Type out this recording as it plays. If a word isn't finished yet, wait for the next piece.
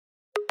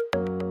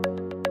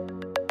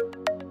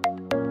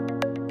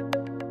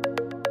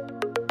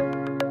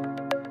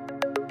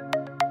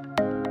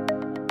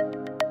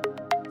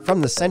From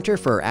the Center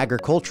for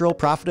Agricultural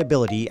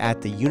Profitability at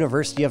the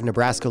University of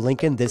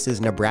Nebraska-Lincoln, this is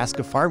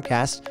Nebraska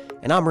Farmcast,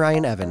 and I'm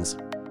Ryan Evans.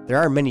 There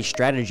are many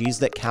strategies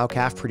that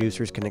cow-calf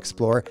producers can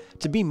explore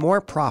to be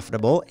more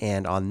profitable,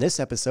 and on this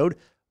episode,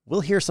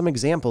 we'll hear some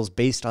examples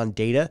based on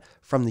data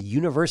from the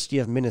University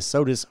of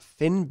Minnesota's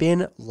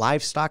FinBin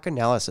livestock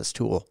analysis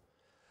tool.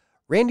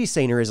 Randy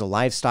Sainer is a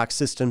livestock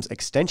systems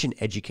extension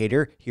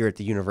educator here at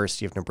the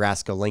University of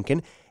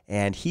Nebraska-Lincoln,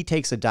 and he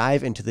takes a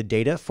dive into the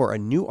data for a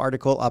new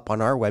article up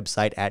on our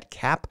website at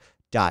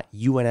cap.unl.edu.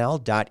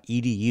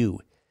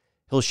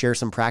 He'll share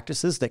some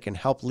practices that can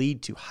help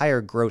lead to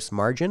higher gross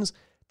margins,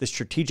 the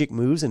strategic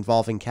moves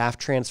involving calf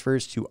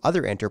transfers to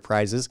other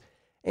enterprises,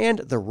 and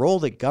the role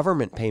that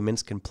government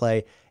payments can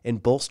play in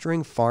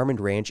bolstering farm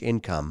and ranch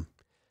income.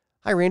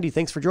 Hi, Randy.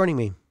 Thanks for joining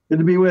me. Good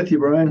to be with you,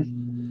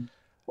 Brian.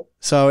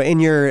 So in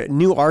your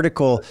new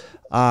article,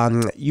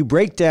 you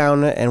break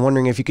down, and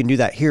wondering if you can do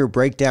that here,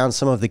 break down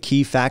some of the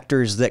key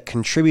factors that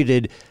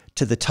contributed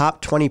to the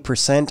top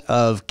 20%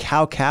 of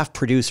cow-calf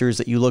producers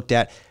that you looked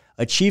at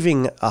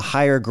achieving a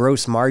higher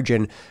gross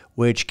margin,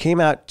 which came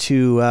out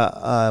to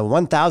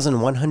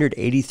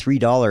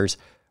 $1,183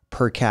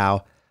 per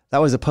cow. That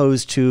was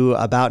opposed to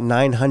about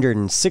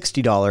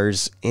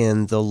 $960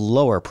 in the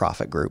lower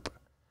profit group.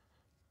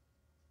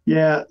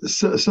 Yeah,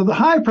 so the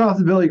high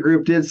profitability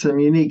group did some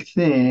unique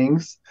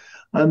things.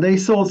 They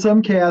sold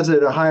some calves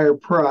at a higher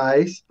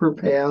price per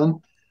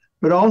pound,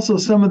 but also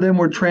some of them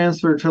were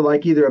transferred to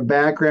like either a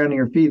backgrounding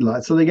or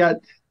feedlot. So they got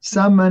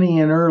some money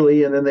in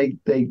early, and then they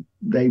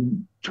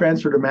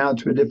transferred them out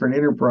to a different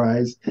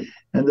enterprise,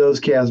 and those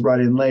calves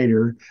brought in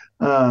later.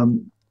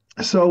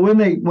 So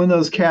when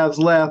those calves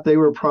left, they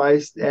were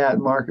priced at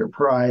market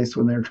price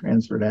when they're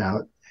transferred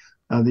out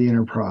of the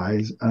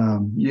enterprise,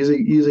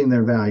 using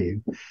their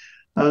value.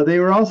 They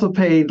were also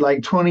paid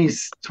like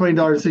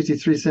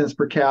 $20.63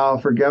 per cow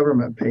for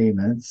government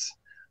payments.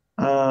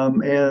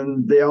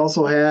 And they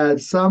also had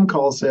some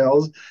call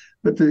sales,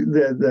 but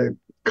the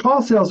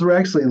call sales were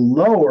actually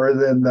lower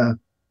than the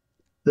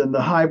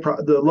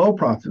low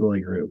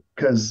profitability group,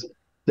 because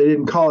they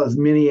didn't call as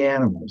many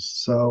animals.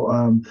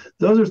 So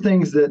those are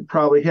things that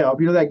probably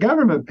help. You know, that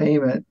government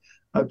payment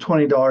of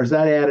 $20,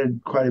 that added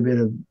quite a bit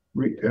of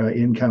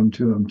income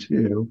to them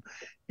too.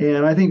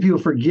 And I think people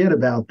forget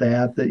about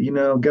that, you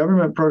know,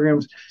 government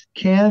programs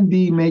can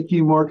make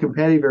you more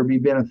competitive or be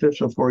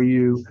beneficial for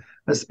you,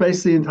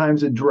 especially in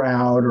times of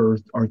drought or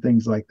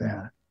things like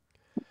that.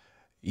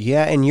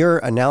 Yeah, and your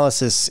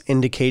analysis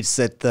indicates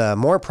that the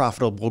more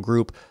profitable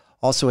group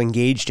also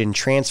engaged in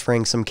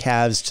transferring some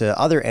calves to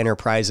other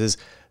enterprises,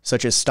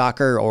 such as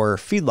stocker or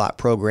feedlot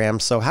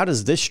programs. So how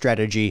does this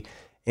strategy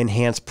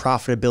enhance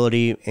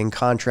profitability in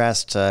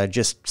contrast to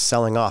just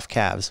selling off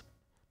calves?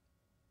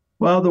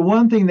 Well, the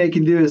one thing they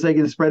can do is they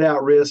can spread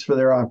out risk for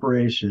their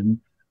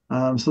operation.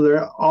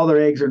 So all their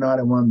eggs are not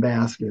in one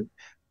basket.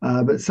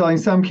 But selling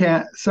some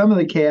of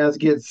the calves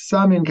gets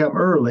some income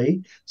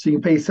early, so you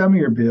can pay some of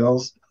your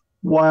bills,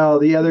 while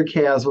the other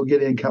calves will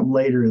get income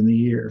later in the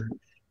year.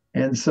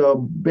 And so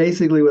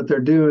basically what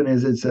they're doing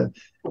is it's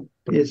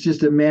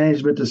just a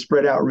management to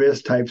spread out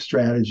risk type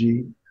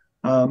strategy.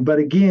 But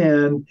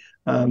again,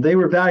 they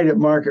were valued at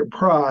market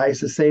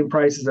price, the same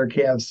price as their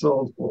calves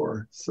sold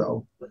for.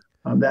 So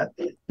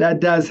that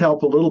does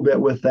help a little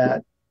bit with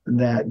that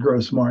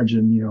gross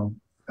margin, you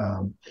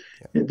know,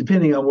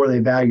 depending on where they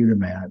valued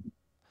them at,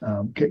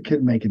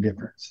 could make a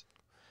difference.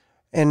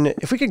 And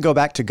if we could go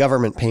back to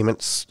government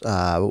payments,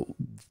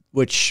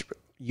 which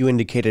you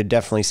indicated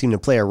definitely seem to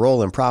play a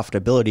role in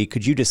profitability,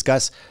 could you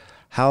discuss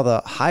how the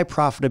high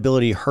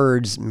profitability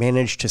herds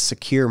managed to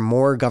secure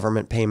more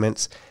government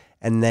payments,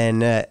 and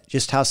then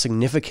just how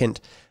significant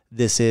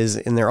this is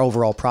in their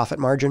overall profit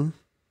margin?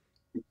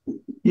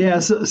 Yeah,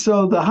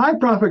 so the high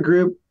profit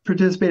group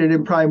participated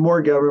in probably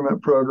more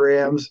government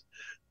programs,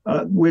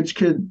 which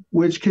could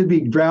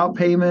be drought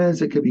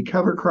payments, it could be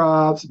cover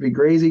crops, it could be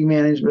grazing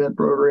management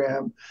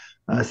program,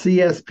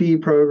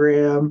 CSP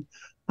program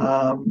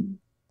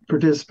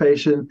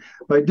participation.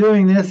 By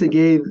doing this, it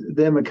gave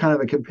them a kind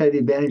of a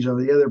competitive advantage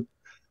over the other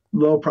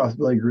low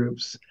profitability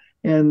groups.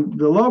 And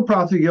the low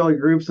profitability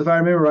groups, if I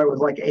remember right, was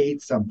like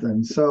 8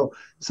 something. So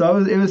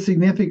it was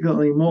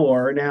significantly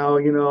more. Now,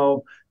 you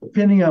know,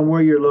 depending on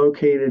where you're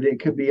located, it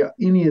could be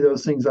any of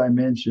those things I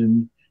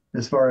mentioned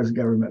as far as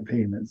government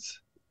payments.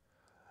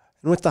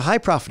 And with the high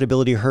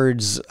profitability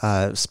herds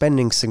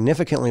spending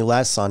significantly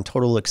less on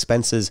total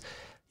expenses,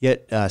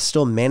 yet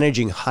still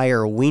managing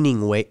higher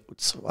weaning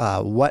weights,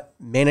 what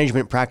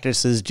management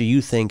practices do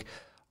you think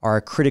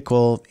are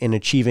critical in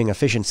achieving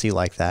efficiency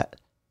like that?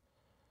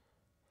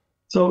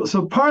 So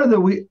part of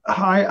the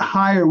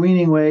higher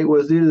weaning weight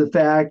was due to the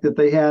fact that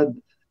they had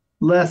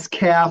less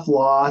calf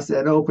loss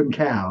at open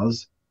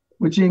cows,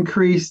 which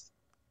increased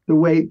the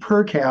weight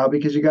per cow,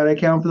 because you got to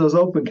account for those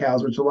open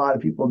cows, which a lot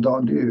of people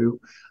don't do.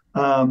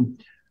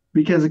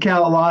 Because the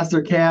cow that lost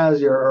their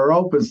calves or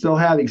open still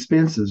have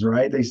expenses,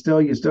 right? You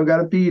still got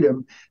to feed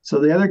them. So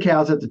the other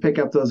cows have to pick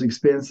up those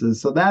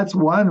expenses. So that's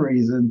one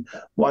reason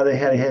why they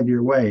had a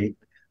heavier weight.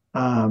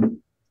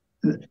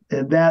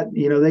 that,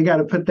 they got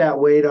to put that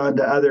weight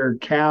onto other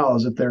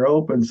cows if they're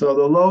open. So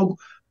the low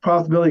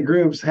profitability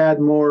groups had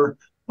more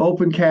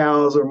open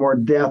cows or more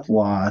death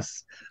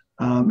loss.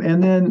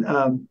 And then,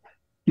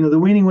 the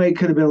weaning weight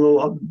could have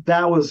been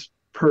that was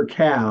per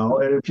cow.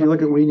 And if you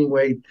look at weaning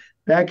weight,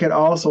 that could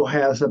also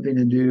have something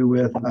to do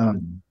with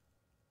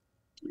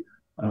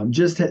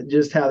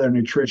just how their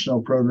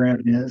nutritional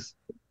program is.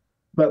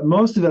 But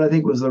most of it, I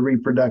think, was the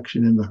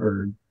reproduction in the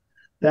herd.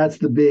 That's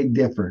the big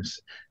difference.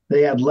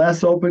 They had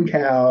less open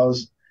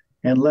cows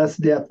and less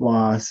death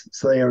loss,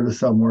 so they were able to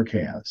sell more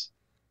calves.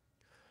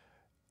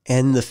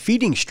 And the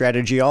feeding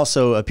strategy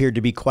also appeared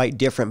to be quite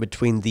different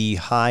between the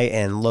high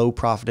and low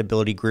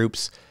profitability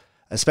groups,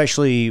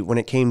 especially when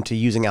it came to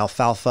using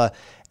alfalfa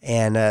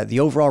and the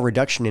overall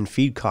reduction in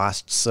feed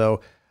costs. So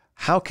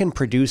how can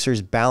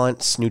producers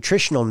balance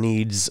nutritional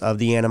needs of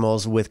the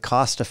animals with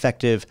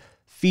cost-effective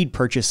feed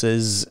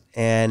purchases?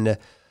 And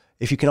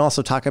if you can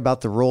also talk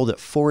about the role that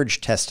forage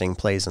testing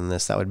plays in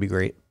this, that would be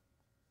great.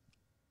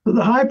 So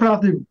the high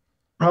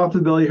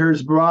profitability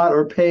herds brought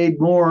or paid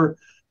more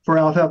for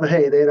alfalfa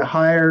hay. They had a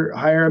higher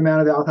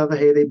amount of alfalfa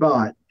hay they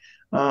bought.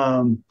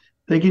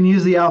 They can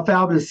use the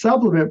alfalfa to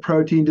supplement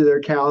protein to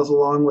their cows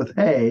along with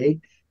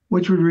hay,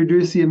 which would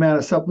reduce the amount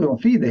of supplemental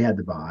feed they had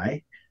to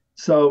buy.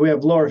 So we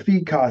have lower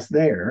feed costs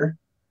there.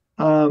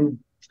 And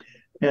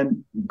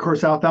of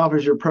course, alfalfa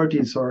is your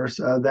protein source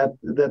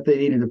that they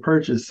needed to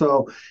purchase.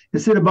 So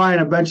instead of buying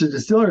a bunch of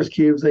distillers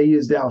cubes, they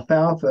used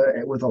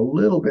alfalfa with a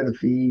little bit of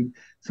feed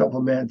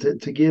supplement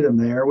to get them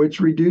there, which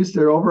reduced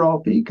their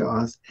overall feed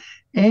cost.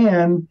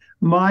 And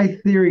my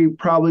theory,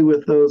 probably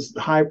with those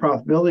high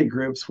profitability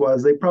groups,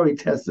 was they probably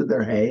tested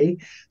their hay,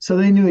 so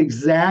they knew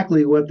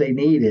exactly what they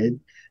needed.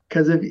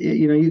 Because if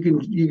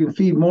you can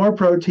feed more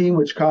protein,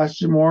 which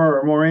costs you more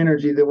or more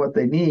energy than what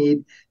they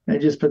need, and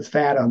it just puts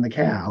fat on the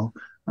cow.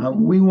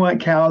 We want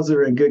cows that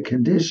are in good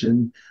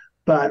condition,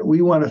 but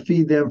we want to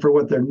feed them for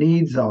what their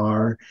needs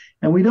are.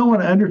 And we don't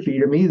want to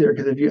underfeed them either,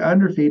 because if you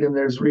underfeed them,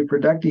 there's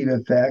reproductive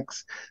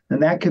effects.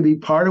 And that could be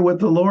part of what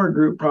the lower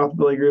group,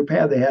 profitability group,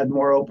 had. They had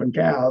more open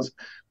cows,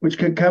 which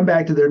could come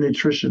back to their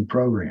nutrition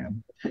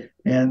program.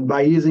 And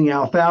by using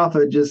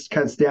alfalfa, it just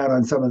cuts down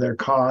on some of their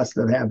costs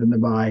of having to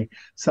buy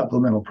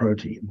supplemental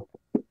protein.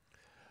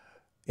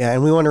 Yeah,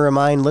 and we want to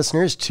remind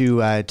listeners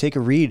to take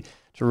a read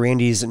to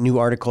Randy's new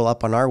article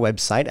up on our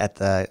website at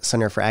the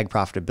Center for Ag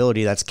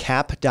Profitability. That's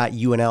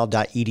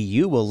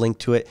cap.unl.edu. We'll link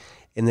to it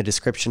in the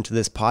description to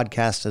this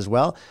podcast as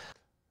well.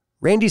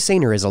 Randy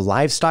Sainer is a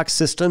livestock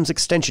systems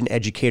extension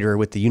educator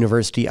with the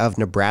University of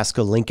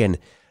Nebraska-Lincoln.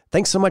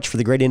 Thanks so much for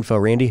the great info,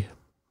 Randy.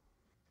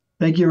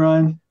 Thank you,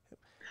 Ryan.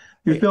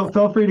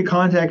 Feel free to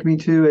contact me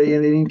too at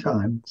any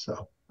time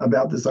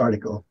about this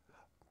article.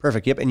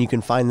 Perfect. Yep. And you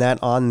can find that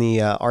on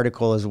the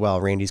article as well,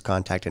 Randy's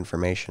contact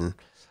information.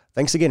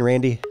 Thanks again,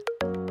 Randy.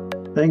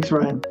 Thanks,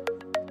 Ryan.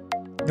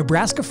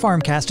 Nebraska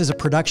Farmcast is a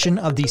production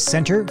of the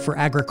Center for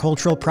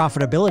Agricultural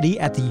Profitability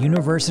at the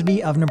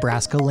University of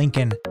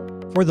Nebraska-Lincoln.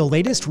 For the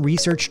latest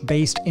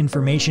research-based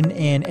information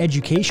and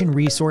education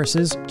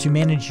resources to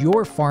manage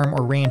your farm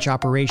or ranch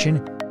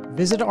operation,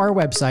 visit our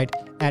website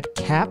at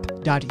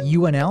cap.unl.edu.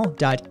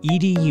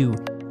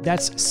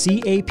 That's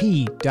cap.unl.edu.